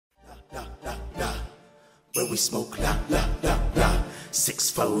where we smoke la la la la. 6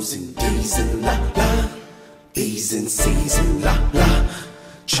 foes and D's and la la. B's and C's and la la.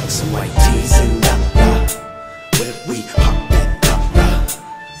 Chucks and white T's and la la. Where we pop that la la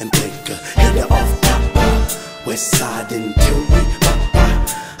and break a header off papa. West side until we papa.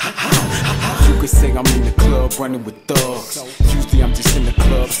 Ha ha ha ha. You could say I'm in the club running with thugs. Usually I'm just in the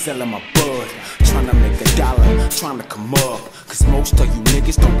club selling my bud, trying to make a dollar, trying to come up. Cause most of you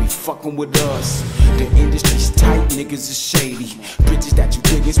niggas don't be fucking with us. The industry's tight, niggas is shady. Bitches that you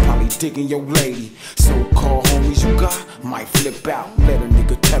dig is probably digging your lady. So-called homies you got might flip out. Let a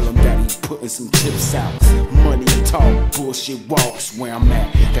nigga tell him that he putting some chips out. Money talk, bullshit walks where I'm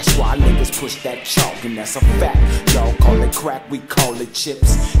at. That's why niggas push that chalk, and that's a fact. Y'all call it crack, we call it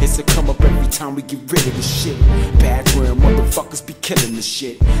chips. It's a come up every time we get rid of the shit. Bags wearing motherfuckers be killing the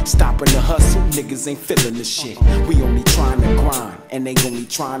shit. Stopping the hustle, niggas ain't feeling the shit. We only trying to grind, and they only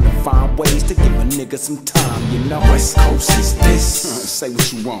trying to find ways to give a nigga some time, you know. West Coast is this. Say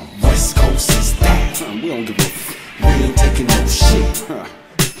what you want. West Coast is that. We don't give a f. We ain't taking no shit.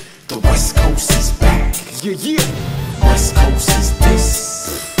 The West Coast is back. Yeah, yeah. West Coast is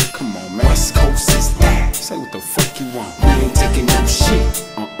this. Come on, man. West Coast is that. Say what the fuck you want. We ain't taking no shit.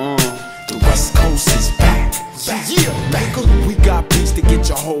 The West Coast is back. Yeah, nigga. We got beats to get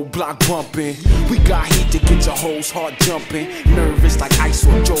your whole block bumping. We got heat to get your hoes heart jumping. Nervous like ice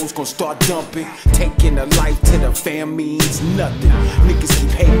or Joe's gon' start dumping. Taking a life to the fam means nothing. Niggas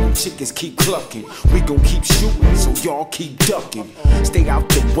keep hating, chickens keep clucking. We gon' keep shooting, so y'all keep ducking. Stay out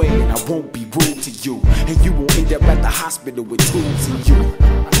the way and I won't be rude to you. And you won't end up at the hospital with tubes in you.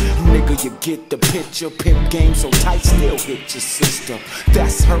 Nigga, you get the picture. Pimp game so tight, still hit your sister.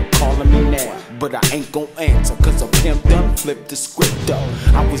 That's her calling me now, but I ain't gon' answer. Cause a pimp done flipped the script though.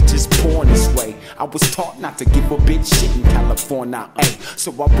 I was just born this way. I was taught not to give a bitch shit in California, ayy.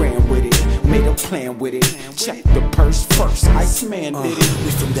 So I ran with it, made a plan with it. Check the purse first, Iceman did it.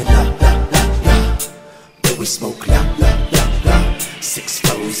 We from the la la la la, where we smoke la la la la. 6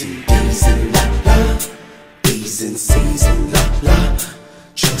 foes and D's and la la. B's and C's and la la.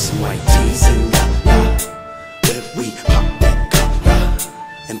 Chucks and white T's and la la. Where we pop that la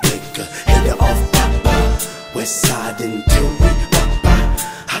and break a header off papa. West side until we papa.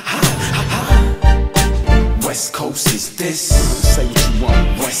 Ha ha ha ha. West Coast is this. Say what you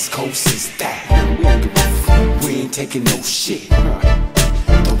want. West Coast is that. We don't give a f. We ain't taking no shit.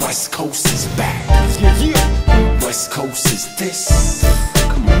 The West Coast is back. Yeah, yeah. West Coast is this.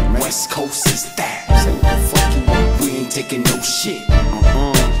 Come on, man. West Coast is that. Say what the fuck you want. We ain't taking no shit.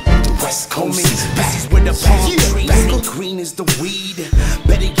 The West Coast is back. This is where the palm trees ain't green as the weed.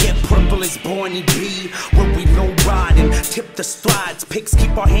 Better yet, purple as Barney B. Where we low ride and tip the strides. Pigs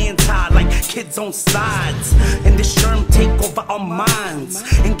keep our hands high like kids on slides. And the Sherm take over our minds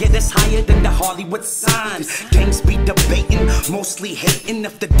and get us higher than the Hollywood signs. Gangs be debating, mostly hating.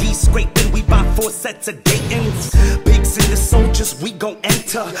 If the D scraping, we buy 4 sets of Dayton's. Bigs and the soldiers, we gon'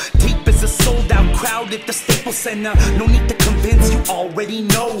 enter. Deep as a sold out crowd at the Staples Center. No need to convince, you already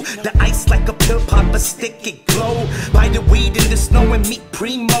know. The ice like a pill, pop a stick, it glow. Buy the weed in the snow and meet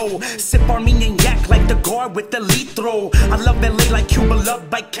Primo. Sip Armenian yak like the guard with the lethro. I love LA like Cuba loved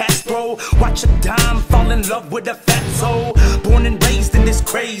by Castro. Watch a dime fall in love with a fatso. Born and raised in this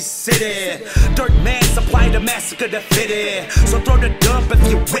crazy city. Dirt man supply the massacre the fitted. So throw the dump if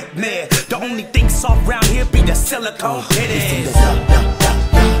you with me. The only thing soft round here be the silicone titties. La la la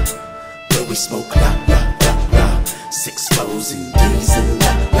la, where we smoke la la la la. 6 foes and D's and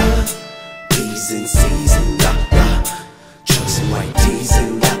la la. B's and C's and la la. Chucks and white T's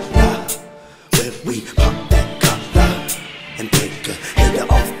and la la. Where we pop that la and break a header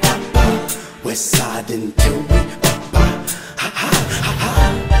off papa. West side until we papa. Ha ha ha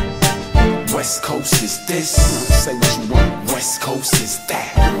ha. West Coast is this. Say what you want. West Coast is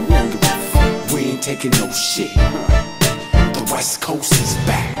that. We don't give a f. We ain't taking no shit. The West Coast is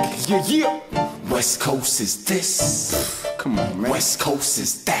back. Yeah, yeah. West Coast is this. Come on, man. West Coast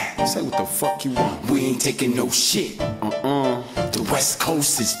is that. Say what the fuck you want. We ain't taking no shit. The West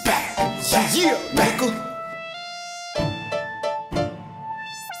Coast is back. Yeah, back. nigga.